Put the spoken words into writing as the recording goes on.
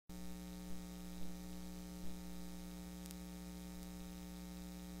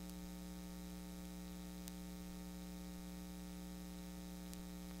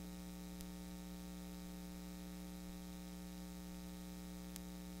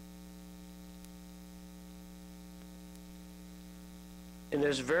In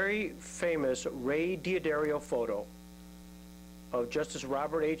this very famous Ray Diodario photo of Justice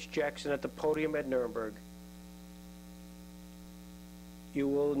Robert H. Jackson at the podium at Nuremberg, you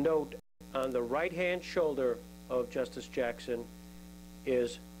will note on the right-hand shoulder of Justice Jackson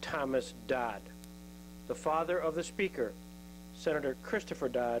is Thomas Dodd, the father of the speaker, Senator Christopher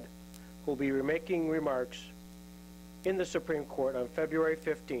Dodd, who will be making remarks in the Supreme Court on February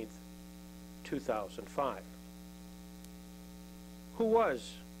 15th, 2005. Who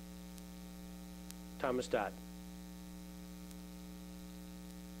was Thomas Dodd?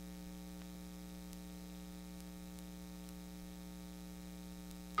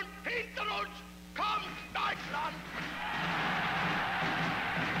 Hinter uns kommt Deutschland!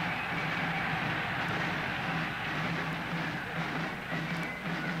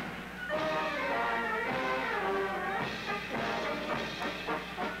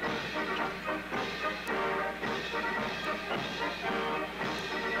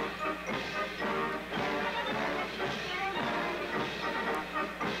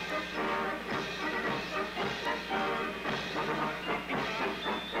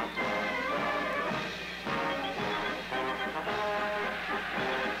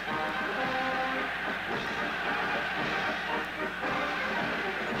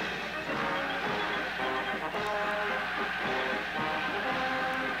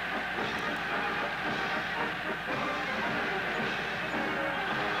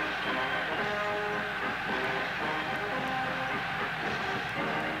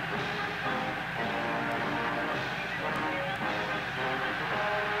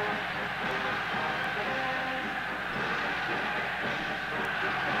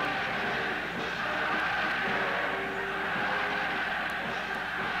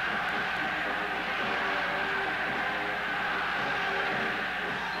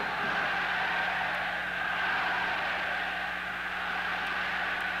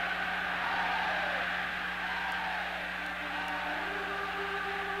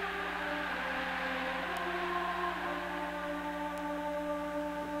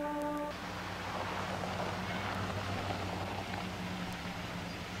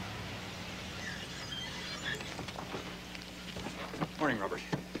 Morning, Robert.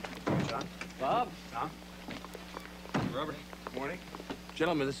 John. Bob. Tom. Robert. Morning.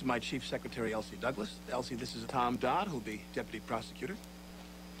 Gentlemen, this is my Chief Secretary, Elsie Douglas. Elsie, this is Tom Dodd, who'll be Deputy Prosecutor.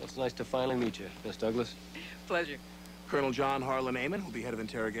 Well, it's nice to finally meet you, Miss Douglas. Pleasure. Colonel John Harlan Amon, who'll be Head of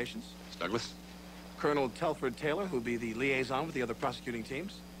Interrogations. Miss Douglas. Colonel Telford Taylor, who'll be the liaison with the other prosecuting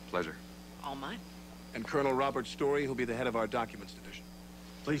teams. Pleasure. All mine. And Colonel Robert Story, who'll be the Head of our Documents Division.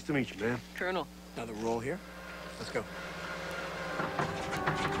 Pleased to meet you, man. Colonel. Now that we're all here, let's go.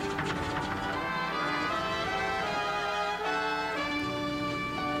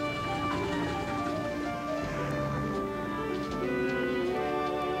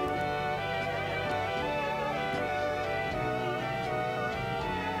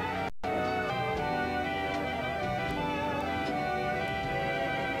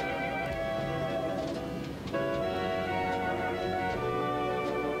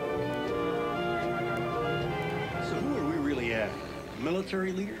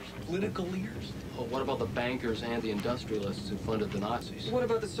 Military leaders, political leaders. Well, what about the bankers and the industrialists who funded the Nazis? What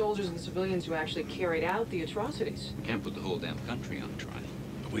about the soldiers and civilians who actually carried out the atrocities? We can't put the whole damn country on trial.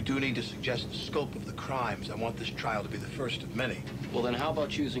 But we do need to suggest the scope of the crimes. I want this trial to be the first of many. Well, then how about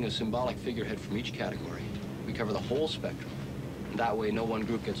choosing a symbolic figurehead from each category? We cover the whole spectrum. And that way, no one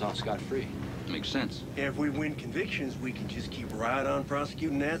group gets off scot-free. Makes sense. If we win convictions, we can just keep right on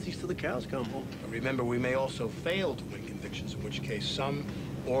prosecuting Nazis till the cows come home. But remember, we may also fail to win convictions, in which case some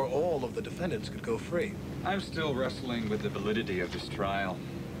or all of the defendants could go free. I'm still wrestling with the validity of this trial.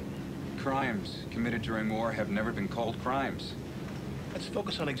 Crimes committed during war have never been called crimes. Let's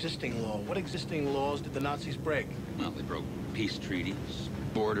focus on existing law. What existing laws did the Nazis break? Well, they broke peace treaties,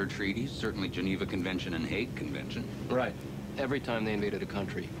 border treaties, certainly Geneva Convention and Hague Convention. Right. Every time they invaded a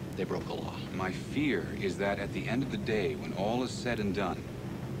country, they broke a law. My fear is that at the end of the day, when all is said and done,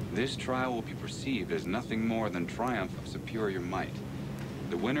 this trial will be perceived as nothing more than triumph of superior might.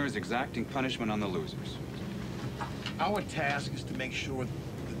 The winners exacting punishment on the losers. Our task is to make sure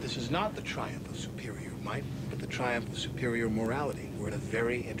that this is not the triumph of superior might, but the triumph of superior morality. We're in a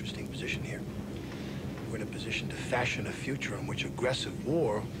very interesting position here. We're in a position to fashion a future in which aggressive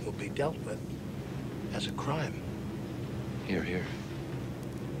war will be dealt with as a crime. Here, here.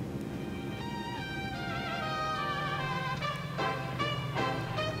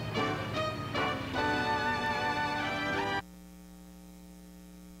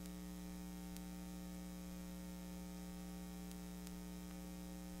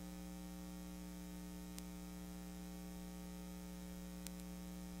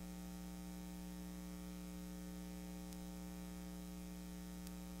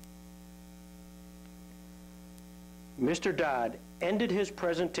 Mr. Dodd ended his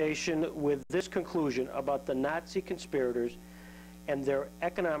presentation with this conclusion about the Nazi conspirators and their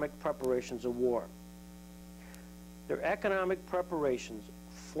economic preparations of war. Their economic preparations,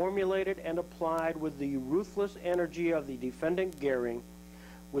 formulated and applied with the ruthless energy of the defendant Goering,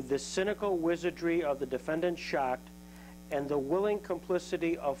 with the cynical wizardry of the defendant Schacht, and the willing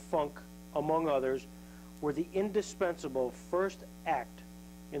complicity of Funk, among others, were the indispensable first act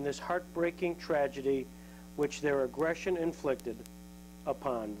in this heartbreaking tragedy which their aggression inflicted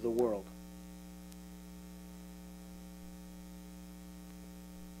upon the world.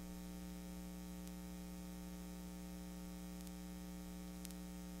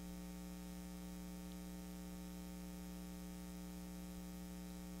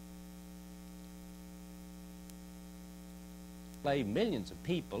 Millions of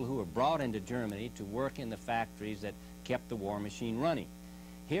people who were brought into Germany to work in the factories that kept the war machine running.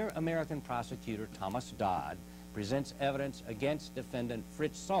 Here, American prosecutor Thomas Dodd presents evidence against defendant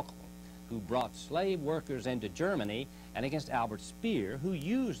Fritz Sokol, who brought slave workers into Germany, and against Albert Speer, who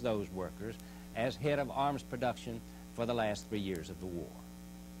used those workers as head of arms production for the last 3 years of the war.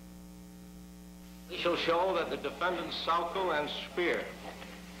 We shall show that the defendants Sokol and Speer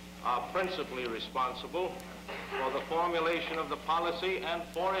are principally responsible for the formulation of the policy and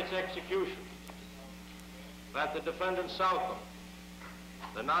for its execution. That the defendant Sokol,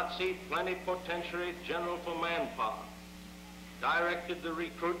 the Nazi plenipotentiary general for manpower, directed the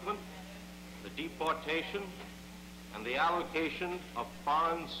recruitment, the deportation, and the allocation of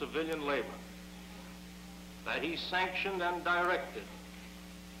foreign civilian labor. That he sanctioned and directed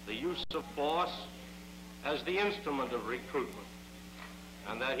the use of force as the instrument of recruitment,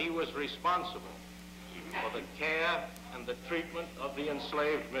 and that he was responsible for the care and the treatment of the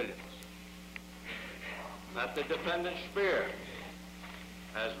enslaved millions. That the defendant Speer,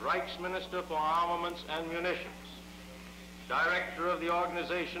 as Reichsminister for Armaments and Munitions, director of the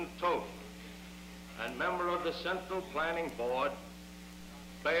organization TOF, and member of the Central Planning Board,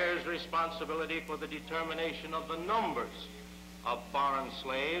 bears responsibility for the determination of the numbers of foreign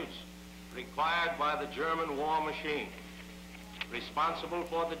slaves required by the German war machine, responsible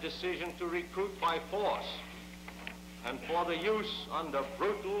for the decision to recruit by force, and for the use under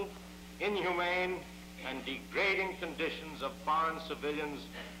brutal, inhumane, and degrading conditions of foreign civilians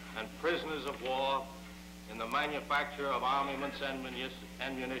and prisoners of war in the manufacture of armaments and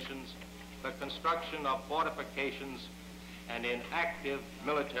munitions, the construction of fortifications, and in active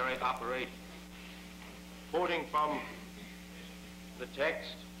military operations. Quoting from the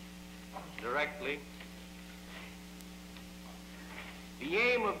text directly, the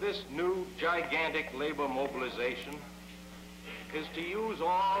aim of this new gigantic labor mobilization is to use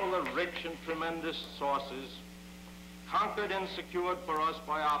all the rich and tremendous sources conquered and secured for us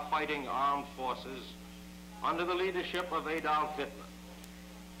by our fighting armed forces under the leadership of Adolf Hitler,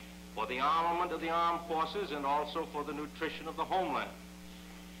 for the armament of the armed forces and also for the nutrition of the homeland.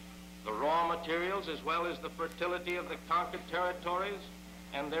 The raw materials, as well as the fertility of the conquered territories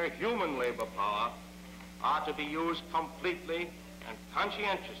and their human labor power, are to be used completely and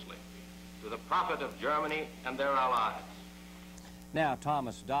conscientiously to the profit of Germany and their allies. Now,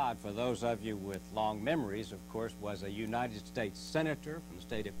 Thomas Dodd, for those of you with long memories, of course, was a United States Senator from the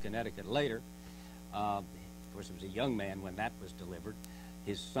state of Connecticut later. Of course, he was a young man when that was delivered.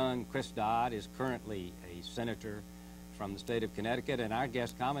 His son, Chris Dodd, is currently a senator from the state of Connecticut, and our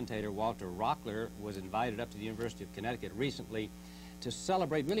guest commentator, Walter Rockler, was invited up to the University of Connecticut recently to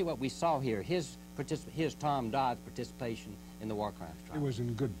celebrate really what we saw here, his Tom Dodd's participation in the war crimes trial. It was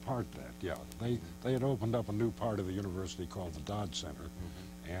in good part that, yeah. They had opened up a new part of the university called the Dodd Center,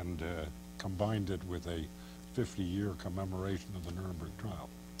 and combined it with a 50-year commemoration of the Nuremberg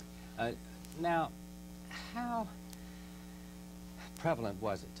Trial. Now, how prevalent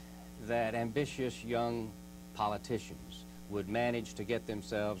was it that ambitious young politicians would manage to get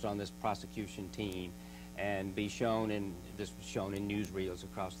themselves on this prosecution team and be shown in, this was shown in newsreels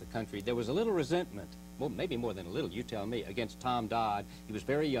across the country? There was a little resentment, well, maybe more than a little, you tell me, against Tom Dodd. He was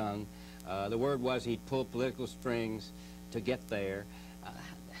very young. The word was he'd pull political strings to get there.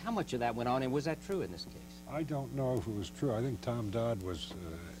 How much of that went on, and was that true in this case? I don't know if it was true. I think Tom Dodd was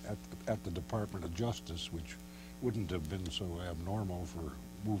at the Department of Justice, which wouldn't have been so abnormal for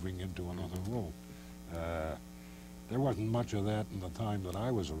moving into another role. There wasn't much of that in the time that I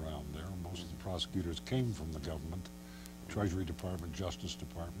was around there. Most of the prosecutors came from the government, Treasury Department, Justice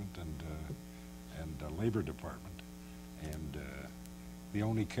Department, and Labor Department. And the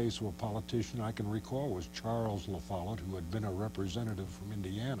only case of a politician I can recall was Charles La Follette, who had been a representative from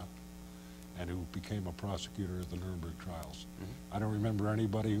Indiana and who became a prosecutor at the Nuremberg trials. I don't remember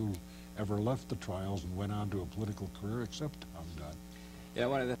anybody who ever left the trials and went on to a political career except Tom Dodd. Yeah,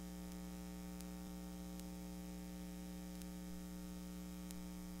 one of the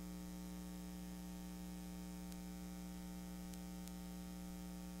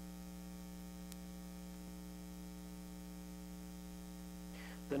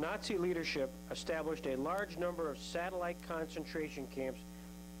The Nazi leadership established a large number of satellite concentration camps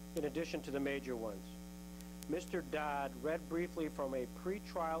in addition to the major ones. Mr. Dodd read briefly from a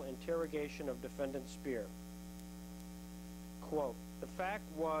pre-trial interrogation of defendant Speer. Quote, "The fact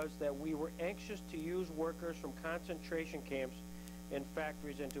was that we were anxious to use workers from concentration camps and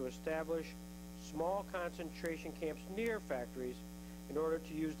factories and to establish small concentration camps near factories in order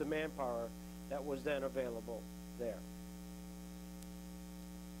to use the manpower that was then available there."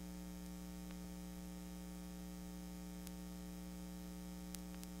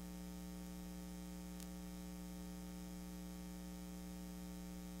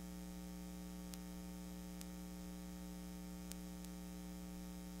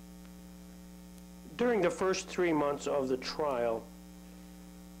 During the first 3 months of the trial,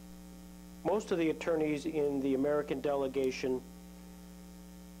 most of the attorneys in the American delegation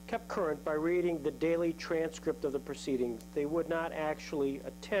kept current by reading the daily transcript of the proceedings. They would not actually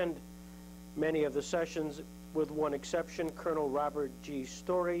attend many of the sessions, with one exception, Colonel Robert G.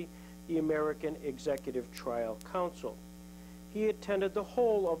 Story, the American Executive Trial Counsel. He attended the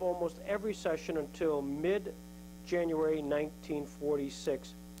whole of almost every session until mid-January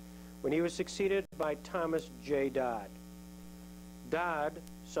 1946, when he was succeeded by Thomas J. Dodd. Dodd,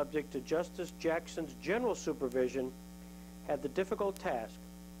 subject to Justice Jackson's general supervision, had the difficult task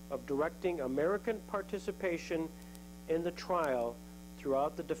of directing American participation in the trial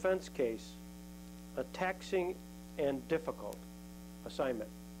throughout the defense case, a taxing and difficult assignment.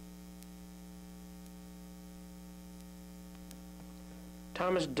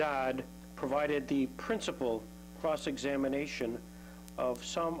 Thomas Dodd provided the principal cross-examination of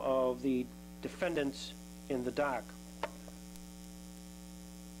some of the defendants in the dock.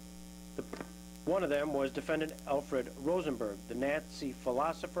 One of them was defendant Alfred Rosenberg, the Nazi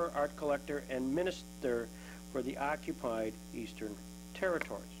philosopher, art collector, and minister for the occupied Eastern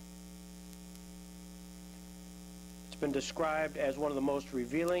Territories. It's been described as one of the most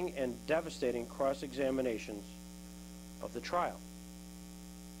revealing and devastating cross-examinations of the trial.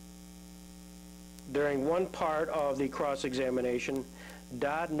 During one part of the cross-examination,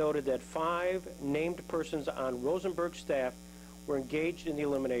 Dodd noted that 5 named persons on Rosenberg's staff were engaged in the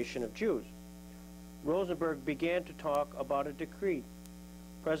elimination of Jews. Rosenberg began to talk about a decree.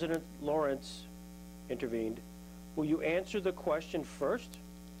 President Lawrence intervened. "Will you answer the question first?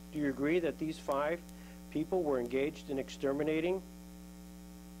 Do you agree that these 5 people were engaged in exterminating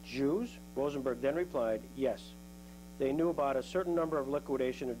Jews?" Rosenberg then replied, "Yes. They knew about a certain number of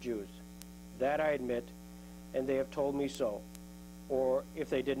liquidation of Jews. That I admit, and they have told me so. Or if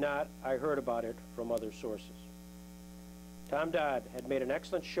they did not, I heard about it from other sources." Tom Dodd had made an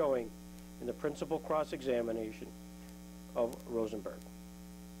excellent showing in the principal cross-examination of Rosenberg.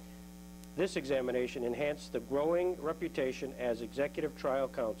 This examination enhanced the growing reputation as executive trial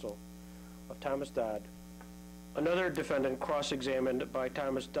counsel of Thomas Dodd. Another defendant cross-examined by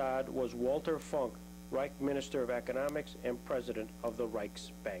Thomas Dodd was Walter Funk, Reich Minister of Economics and President of the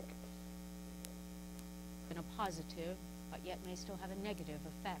Reichsbank. Been a positive, but yet may still have a negative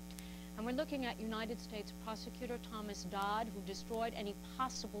effect. And we're looking at United States Prosecutor Thomas Dodd, who destroyed any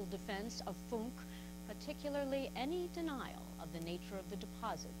possible defense of Funk, particularly any denial of the nature of the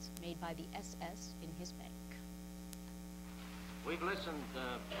deposits made by the SS in his bank. We've listened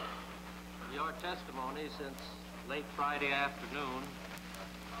to your testimony since late Friday afternoon,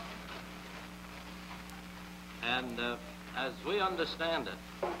 and as we understand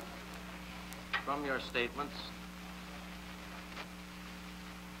it from your statements,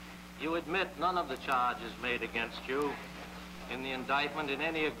 you admit none of the charges made against you in the indictment in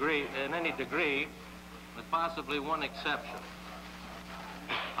any degree, with possibly one exception.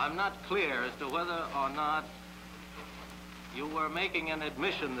 I'm not clear as to whether or not you were making an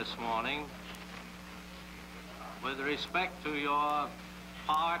admission this morning with respect to your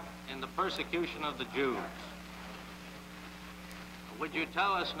part in the persecution of the Jews. Would you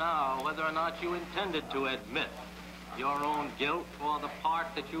tell us now whether or not you intended to admit your own guilt for the part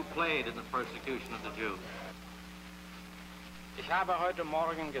that you played in the persecution of the Jews? Ich habe heute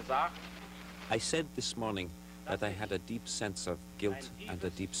Morgen gesagt, I said this morning that I had a deep sense of guilt and a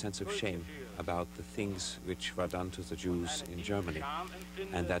deep sense of shame about the things which were done to the Jews in Germany,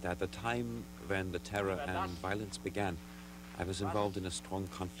 and that at the time when the terror and violence began, I was involved in a strong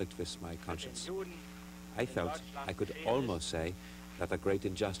conflict with my conscience. I felt, I could almost say, that a great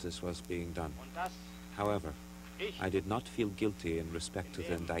injustice was being done. However, I did not feel guilty in respect to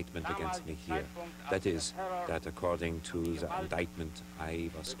the indictment against me here. That is, that according to the indictment, I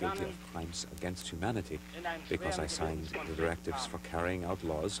was guilty of crimes against humanity because I signed the directives for carrying out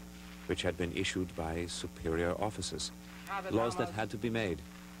laws which had been issued by superior officers, laws that had to be made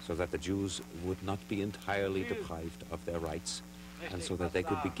so that the Jews would not be entirely deprived of their rights and so that they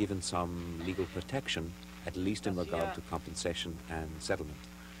could be given some legal protection, at least in regard to compensation and settlement.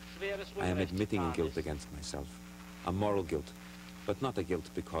 I am admitting guilt against myself, a moral guilt, but not a guilt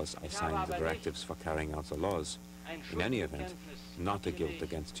because I signed the directives for carrying out the laws. In any event, not a guilt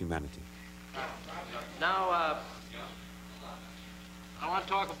against humanity. Now, I want to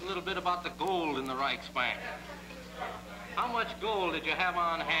talk a little bit about the gold in the Reichsbank. How much gold did you have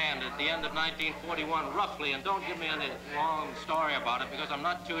on hand at the end of 1941, roughly? And don't give me any long story about it because I'm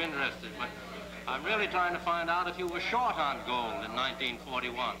not too interested, but I'm really trying to find out if you were short on gold in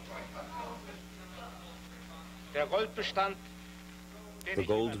 1941. The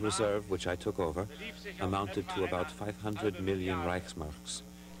gold reserve which I took over amounted to about 500 million Reichsmarks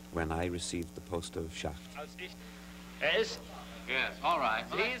when I received the post of Schacht. Yes, all right.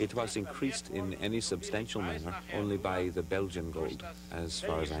 It was increased in any substantial manner only by the Belgian gold, as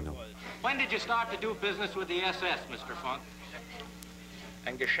far as I know. When did you start to do business with the SS, Mr. Funk?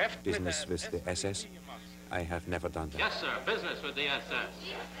 Business with the SS? I have never done that. Yes, sir, business with the SS.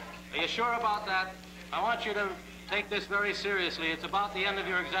 Are you sure about that? I want you to take this very seriously. It's about the end of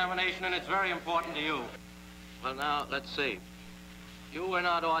your examination, and it's very important to you. Well, now, let's see. You were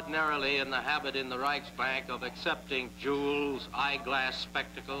not ordinarily in the habit in the Reichsbank of accepting jewels, eyeglass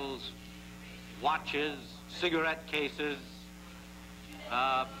spectacles, watches, cigarette cases,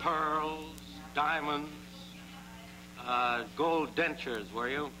 pearls, diamonds, gold dentures, were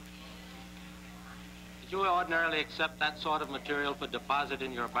you? Did you ordinarily accept that sort of material for deposit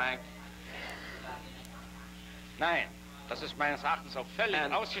in your bank? Nein, das ist meines Erachtens auch völlig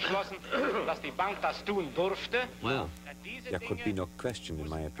ausgeschlossen, dass die Bank das tun durfte. No, there could be no question, in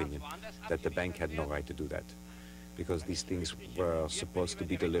my opinion, that the bank had no right to do that, because these things were supposed to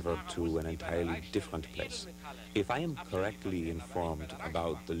be delivered to an entirely different place. If I am correctly informed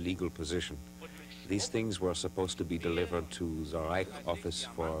about the legal position, these things were supposed to be delivered to the Reich Office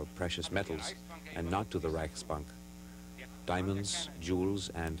for Precious Metals and not to the Reichsbank. Diamonds, jewels,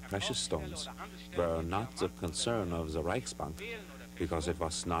 and precious stones were not the concern of the Reichsbank because it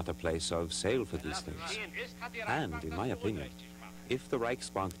was not a place of sale for these things. And, in my opinion, if the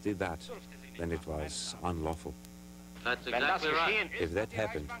Reichsbank did that, then it was unlawful. That's exactly right. If that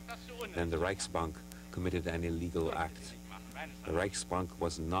happened, then the Reichsbank committed an illegal act. The Reichsbank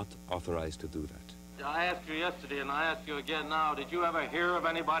was not authorized to do that. I asked you yesterday, and I ask you again now, did you ever hear of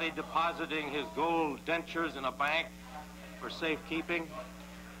anybody depositing his gold dentures in a bank for safekeeping?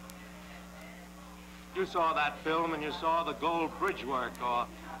 You saw that film, and you saw the gold bridge work or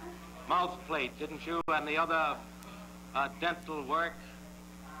mouth plate, didn't you? And the other dental work.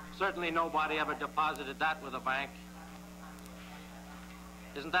 Certainly nobody ever deposited that with a bank.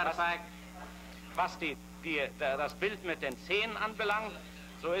 Isn't that a fact? Was das Bild mit den Zähnen anbelangt,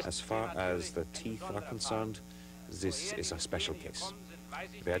 so ist... As far as the teeth are concerned, this is a special case.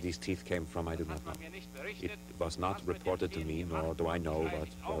 Where these teeth came from, I do not know. It was not reported to me, nor do I know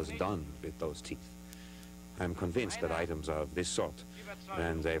what was done with those teeth. I am convinced that items of this sort,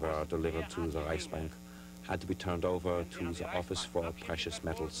 when they were delivered to the Reichsbank, had to be turned over to the Office for Precious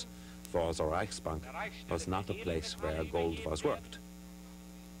Metals, for the Reichsbank was not a place where gold was worked.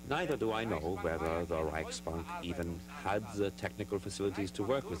 Neither do I know whether the Reichsbank even had the technical facilities to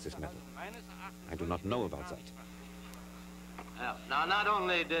work with this metal. I do not know about that. Now, not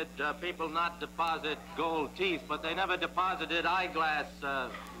only did people not deposit gold teeth, but they never deposited eyeglass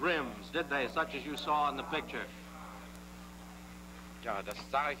rims, did they, such as you saw in the picture? Ja, das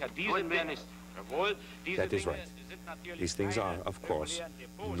sage ich ja, That is right. These things are, of course,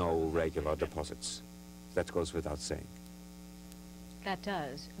 no regular deposits. That goes without saying. That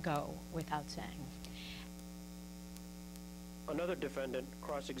does go without saying. Another defendant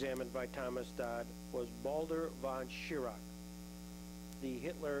cross-examined by Thomas Dodd was Baldur von Schirach, the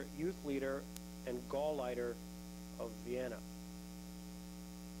Hitler youth leader and Gauleiter of Vienna.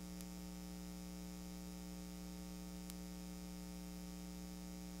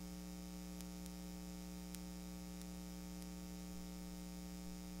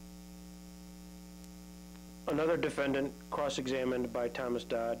 Another defendant cross-examined by Thomas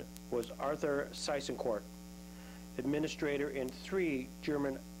Dodd was Arthur Seisencourt, administrator in 3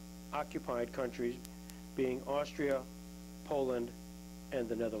 German-occupied countries, being Austria, Poland, and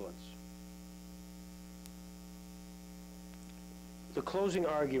the Netherlands. The closing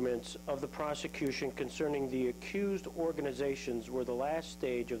arguments of the prosecution concerning the accused organizations were the last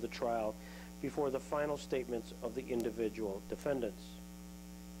stage of the trial before the final statements of the individual defendants.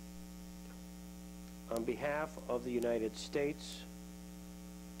 On behalf of the United States,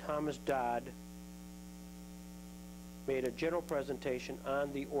 Thomas Dodd made a general presentation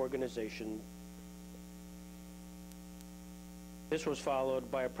on the organization. This was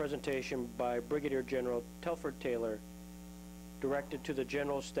followed by a presentation by Brigadier General Telford Taylor, directed to the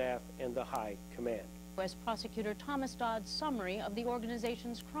General Staff and the High Command. U.S. Prosecutor Thomas Dodd's summary of the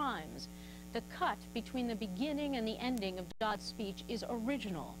organization's crimes. The cut between the beginning and the ending of Dodd's speech is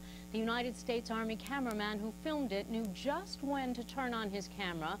original. The United States Army cameraman who filmed it knew just when to turn on his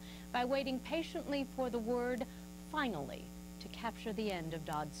camera by waiting patiently for the word "finally" to capture the end of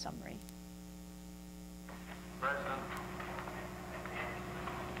Dodd's summary. President,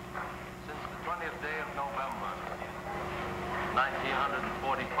 since the 20th day of November,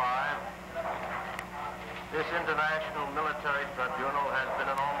 1945, this International Military Tribunal has been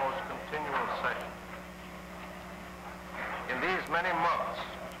in almost continual session. In these many months,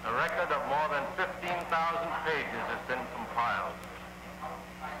 a record of more than 15,000 pages has been compiled.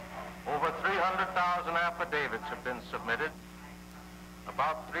 Over 300,000 affidavits have been submitted.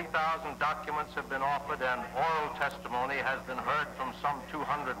 About 3,000 documents have been offered, and oral testimony has been heard from some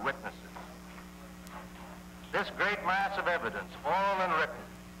 200 witnesses. This great mass of evidence, oral and written,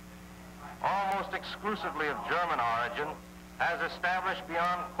 almost exclusively of German origin, has established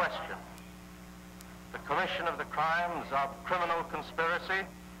beyond question the commission of the crimes of criminal conspiracy,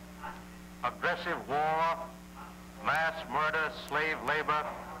 aggressive war, mass murder, slave labor,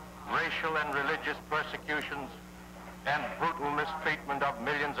 racial and religious persecutions, and brutal mistreatment of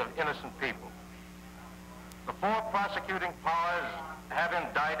millions of innocent people. The four prosecuting powers have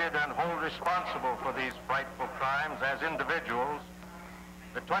indicted and hold responsible for these frightful crimes as individuals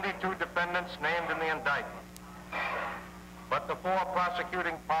the 22 defendants named in the indictment. But the four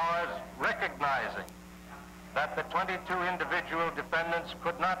prosecuting powers, recognizing that the 22 individual defendants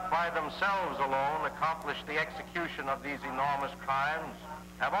could not by themselves alone accomplish the execution of these enormous crimes,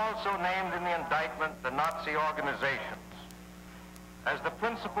 have also named in the indictment the Nazi organizations as the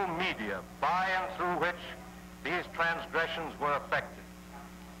principal media by and through which these transgressions were effected.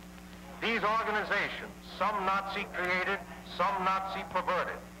 These organizations, some Nazi created, some Nazi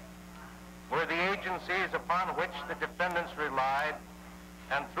perverted, were the agencies upon which the defendants relied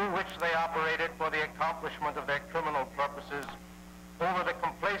and through which they operated for the accomplishment of their criminal purposes over the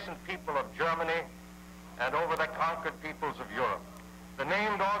complacent people of Germany and over the conquered peoples of Europe. The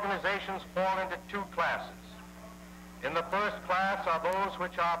named organizations fall into two classes. In the first class are those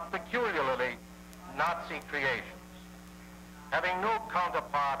which are peculiarly Nazi creations, having no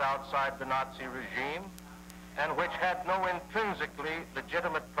counterpart outside the Nazi regime and which had no intrinsically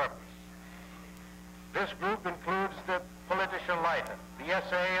legitimate purpose. This group includes the Politische Leiter, the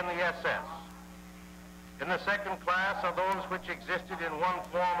SA and the SS. In the second class are those which existed in one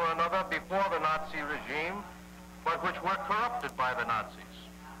form or another before the Nazi regime, but which were corrupted by the Nazis.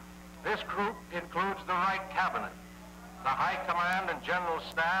 This group includes the Reich Cabinet, the High Command and General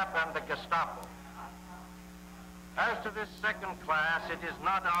Staff, and the Gestapo. As to this second class, it is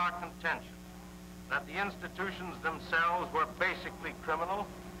not our contention that the institutions themselves were basically criminal,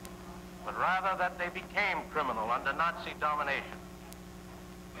 but rather that they became criminal under Nazi domination.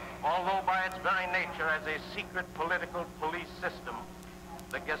 Although by its very nature as a secret political police system,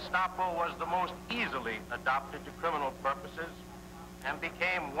 the Gestapo was the most easily adopted to criminal purposes and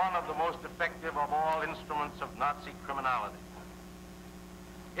became one of the most effective of all instruments of Nazi criminality.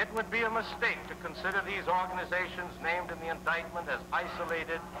 It would be a mistake to consider these organizations named in the indictment as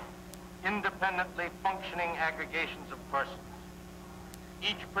isolated, independently functioning aggregations of persons,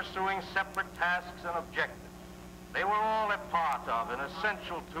 each pursuing separate tasks and objectives. They were all a part of and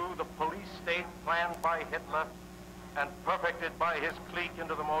essential to the police state planned by Hitler and perfected by his clique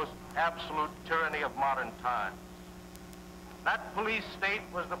into the most absolute tyranny of modern times. That police state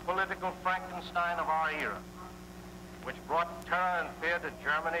was the political Frankenstein of our era, which brought terror and fear to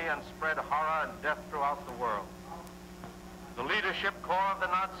Germany and spread horror and death throughout the world. The leadership core of the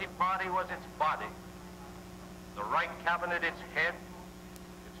Nazi Party was its body, the Reich Cabinet its head,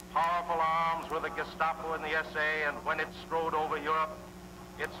 its powerful arms were the Gestapo and the SA, and when it strode over Europe,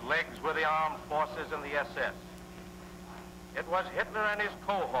 its legs were the armed forces and the SS. It was Hitler and his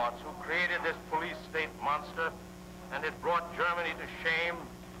cohorts who created this police state monster, and it brought Germany to shame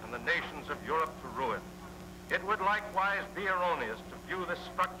and the nations of Europe to ruin. It would likewise be erroneous to view the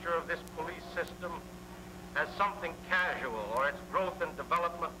structure of this police system as something casual or its growth and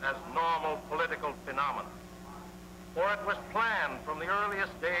development as normal political phenomena. for it was planned from the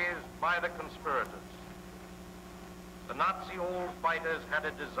earliest days by the conspirators. The Nazi old fighters had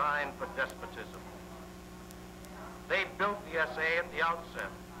a design for despotism. They built the SA at the outset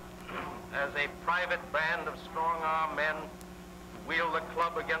as a private band of strong-arm men who wield the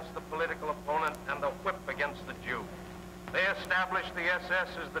club against the political opponent and the whip against the Jew. They established the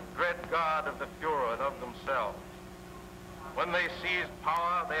SS as the dread guard of the Fuhrer and of themselves. When they seized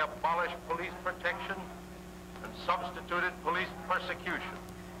power, they abolished police protection and substituted police persecution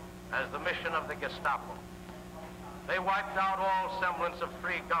as the mission of the Gestapo. They wiped out all semblance of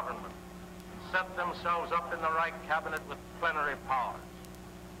free government and set themselves up in the Reich cabinet with plenary powers.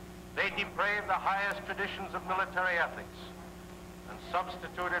 They depraved the highest traditions of military ethics and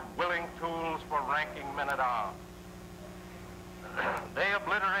substituted willing tools for ranking men at arms. They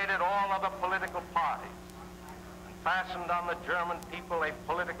obliterated all other political parties and fastened on the German people a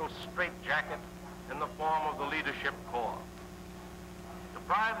political straitjacket in the form of the leadership corps.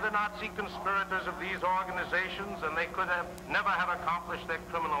 Deprive the Nazi conspirators of these organizations and they could have never have accomplished their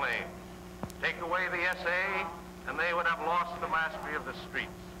criminal aim. Take away the SA and they would have lost the mastery of the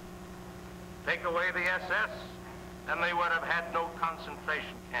streets. Take away the SS and they would have had no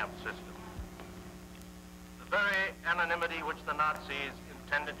concentration camp system. The very anonymity which the Nazis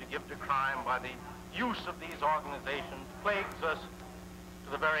intended to give to crime by the use of these organizations plagues us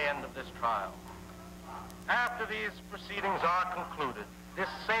to the very end of this trial. After these proceedings are concluded, this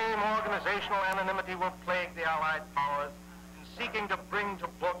same organizational anonymity will plague the Allied powers in seeking to bring to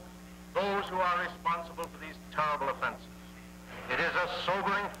book those who are responsible for these terrible offenses. It is a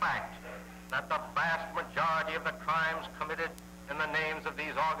sobering fact that the vast majority of the crimes committed in the names of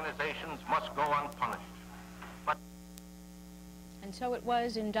these organizations must go unpunished. And so it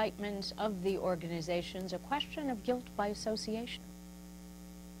was indictments of the organizations, a question of guilt by association.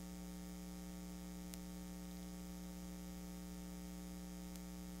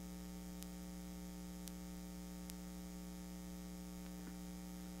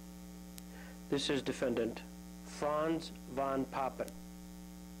 This is defendant Franz von Papen.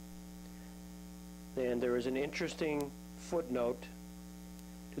 And there is an interesting footnote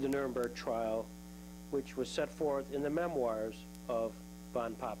to the Nuremberg trial which was set forth in the memoirs of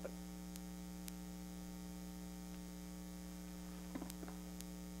von Papen.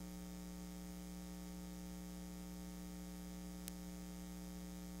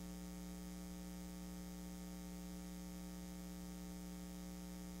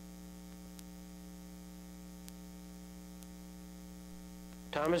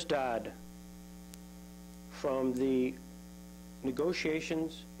 Thomas Dodd, from the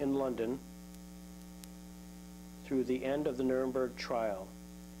negotiations in London through the end of the Nuremberg trial,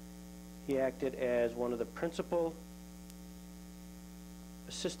 he acted as one of the principal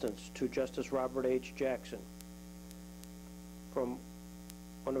assistants to Justice Robert H. Jackson, from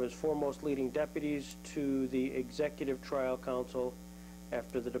one of his foremost leading deputies to the executive trial counsel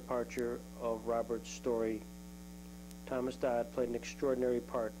after the departure of Robert's story. Thomas Dodd played an extraordinary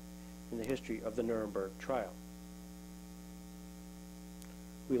part in the history of the Nuremberg trial.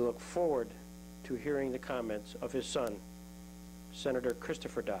 We look forward to hearing the comments of his son, Senator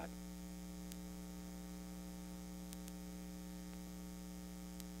Christopher Dodd.